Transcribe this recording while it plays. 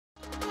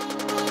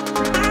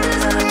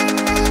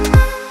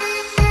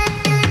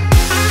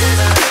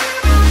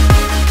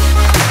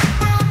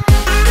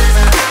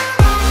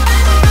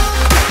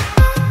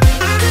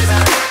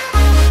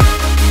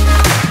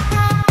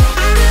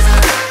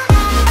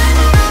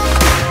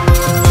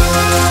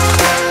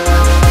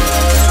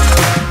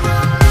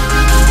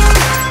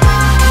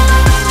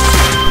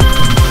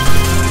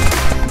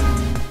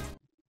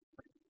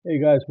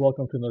Guys,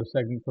 welcome to another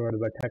segment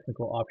provided by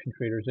Technical Option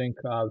Traders Inc.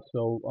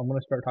 So I'm going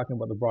to start talking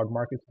about the broad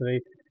markets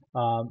today.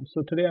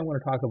 So today I'm going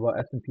to talk about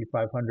S&P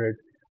 500,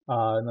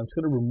 and I'm just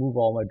going to remove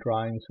all my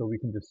drawings so we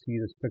can just see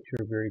this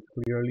picture very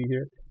clearly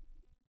here.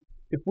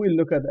 If we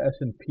look at the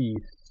S&P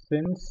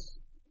since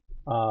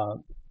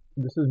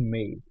this is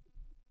May,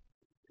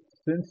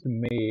 since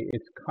May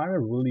it's kind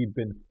of really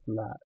been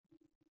flat,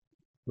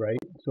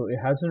 right? So it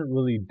hasn't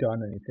really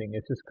done anything.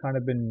 It's just kind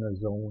of been in a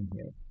zone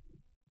here.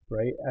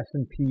 Right,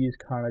 S&P is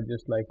kind of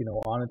just like,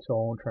 on its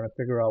own, trying to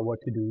figure out what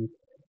to do,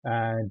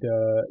 and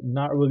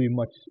not really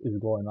much is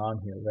going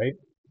on here, right?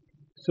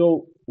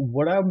 So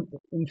what I'm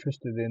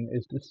interested in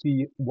is to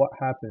see what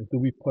happens. Do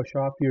we push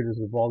off here? Does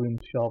the volume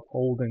shelf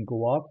hold and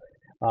go up?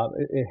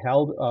 It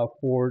held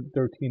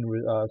 413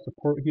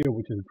 support here,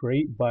 which is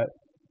great, but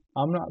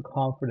I'm not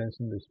confident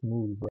in this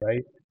move,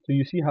 right? So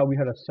you see how we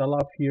had a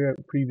sell-off here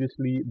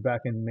previously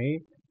back in May,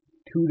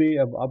 2 day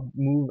of up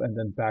move and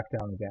then back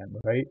down again,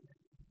 right?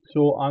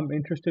 So I'm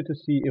interested to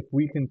see if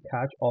we can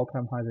catch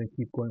all-time highs and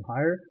keep going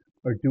higher,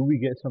 or do we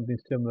get something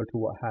similar to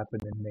what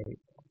happened in May?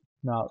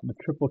 Now, the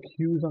triple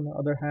Qs on the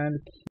other hand,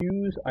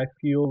 Qs I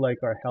feel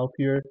like are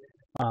healthier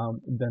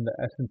than the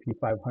S&P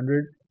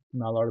 500.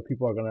 Now, a lot of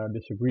people are going to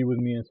disagree with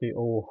me and say,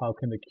 oh, how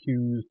can the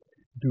Qs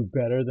do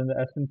better than the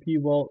S&P?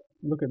 Well,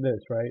 look at this,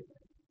 right?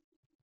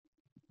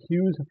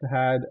 Qs have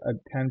had a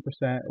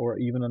 10% or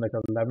even like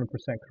an 11%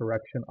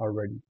 correction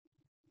already.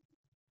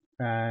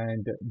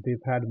 And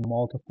they've had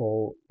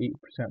multiple 8%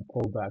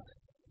 pullbacks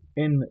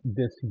in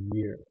this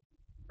year.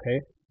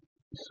 Okay,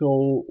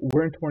 so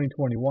we're in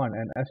 2021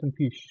 and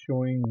S&P is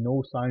showing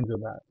no signs of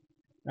that.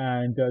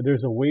 And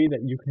there's a way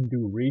that you can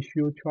do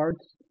ratio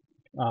charts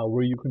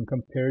where you can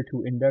compare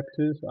two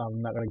indexes. I'm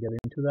not going to get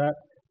into that,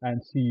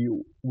 and see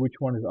which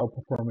one is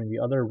outperforming the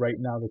other. Right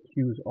now the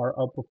Qs are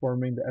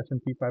outperforming the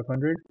S&P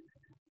 500,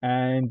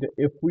 and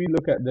if we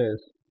look at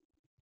this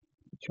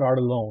chart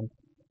alone,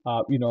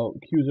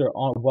 Qs are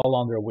well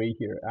on their way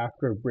here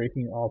after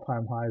breaking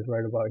all-time highs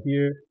right about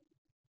here,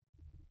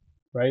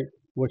 right?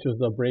 Which is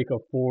the break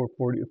of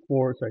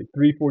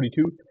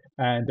 342,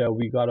 and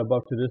we got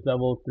above to this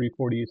level.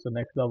 340 is the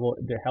next level.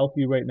 They're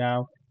healthy right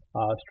now,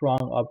 strong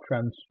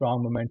uptrend,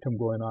 strong momentum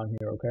going on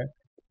here. Okay,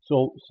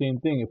 so same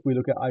thing. If we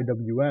look at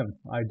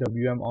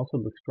IWM also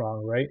looks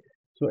strong, right?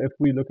 So if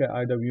we look at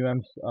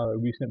IWM's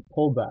recent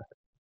pullback,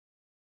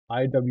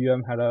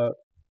 IWM had a,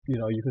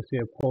 you could see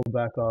a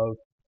pullback of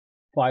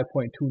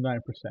 5.29%.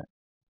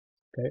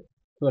 Okay,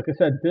 so like I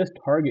said, this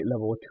target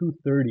level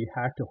 230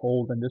 had to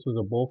hold, and this was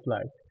a bull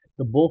flag.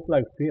 The bull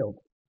flag failed,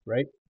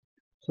 right?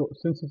 So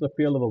since it's a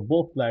fail of a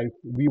bull flag,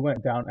 we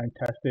went down and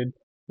tested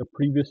the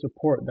previous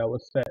support that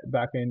was set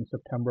back in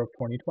September of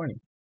 2020,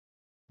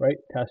 right?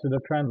 Tested a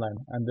trend line,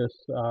 and this,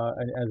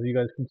 and as you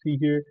guys can see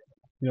here,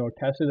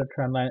 tested a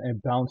trend line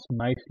and bounced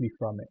nicely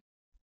from it,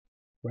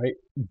 right?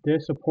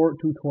 This support,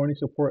 220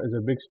 support, is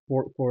a big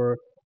support for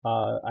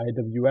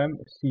IWM.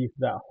 See if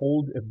that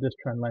holds, if this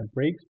trend line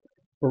breaks.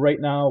 But right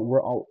now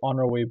we're on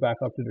our way back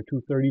up to the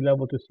 230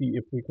 level to see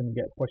if we can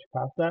get pushed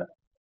past that.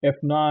 If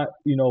not,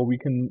 we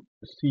can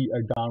see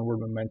a downward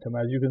momentum.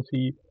 As you can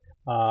see,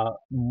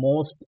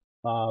 most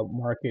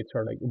markets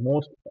are like,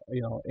 most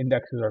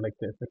indexes are like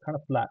this. They're kind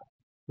of flat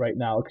right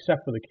now,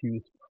 except for the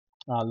Qs.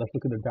 Let's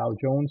look at the Dow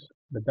Jones.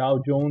 The Dow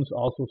Jones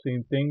also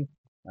same thing,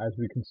 as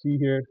we can see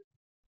here.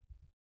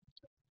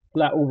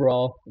 Flat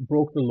overall,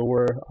 broke the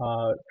lower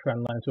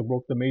trend line, so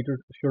broke the major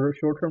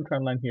short-term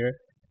trend line here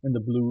in the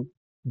blue,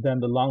 then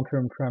the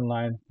long-term trend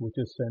line, which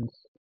is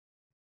since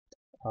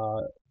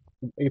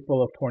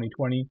April of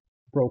 2020,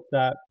 broke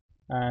that,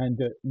 and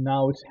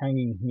now it's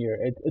hanging here.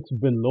 It's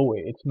below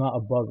it, it's not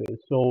above it.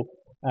 So,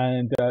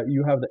 and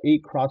you have the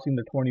 8 crossing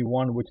the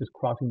 21, which is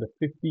crossing the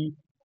 50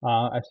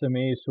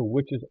 SMA, so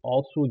which is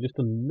also just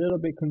a little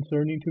bit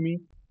concerning to me,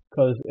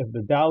 because if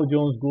the Dow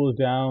Jones goes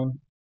down,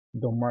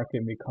 the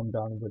market may come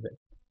down with it.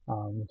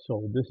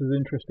 So this is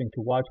interesting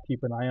to watch.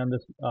 Keep an eye on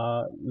this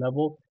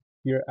level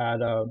here at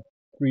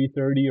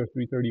 330 or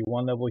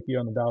 331 level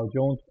here on the Dow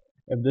Jones.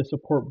 If this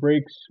support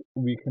breaks,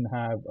 we can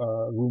have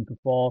room to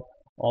fall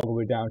all the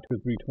way down to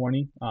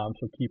 320.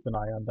 So keep an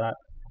eye on that.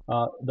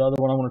 The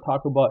other one I want to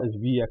talk about is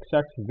VX.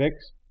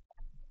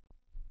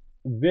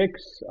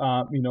 VIX,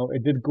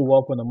 it did go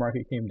up when the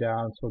market came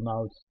down, so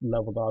now it's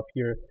leveled off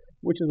here,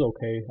 which is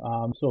okay.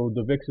 So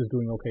the VIX is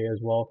doing okay as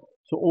well.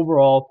 So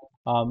overall,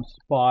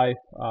 SPY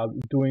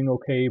doing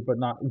okay, but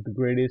not the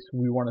greatest.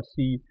 We want to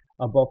see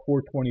above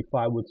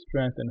 425 with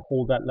strength and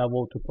hold that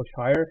level to push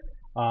higher.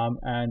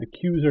 And the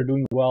Qs are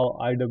doing well.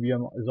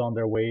 IWM is on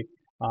their way.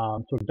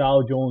 So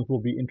Dow Jones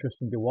will be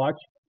interesting to watch.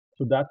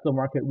 So that's the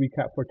market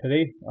recap for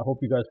today. I hope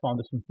you guys found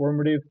this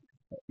informative.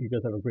 You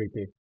guys have a great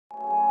day.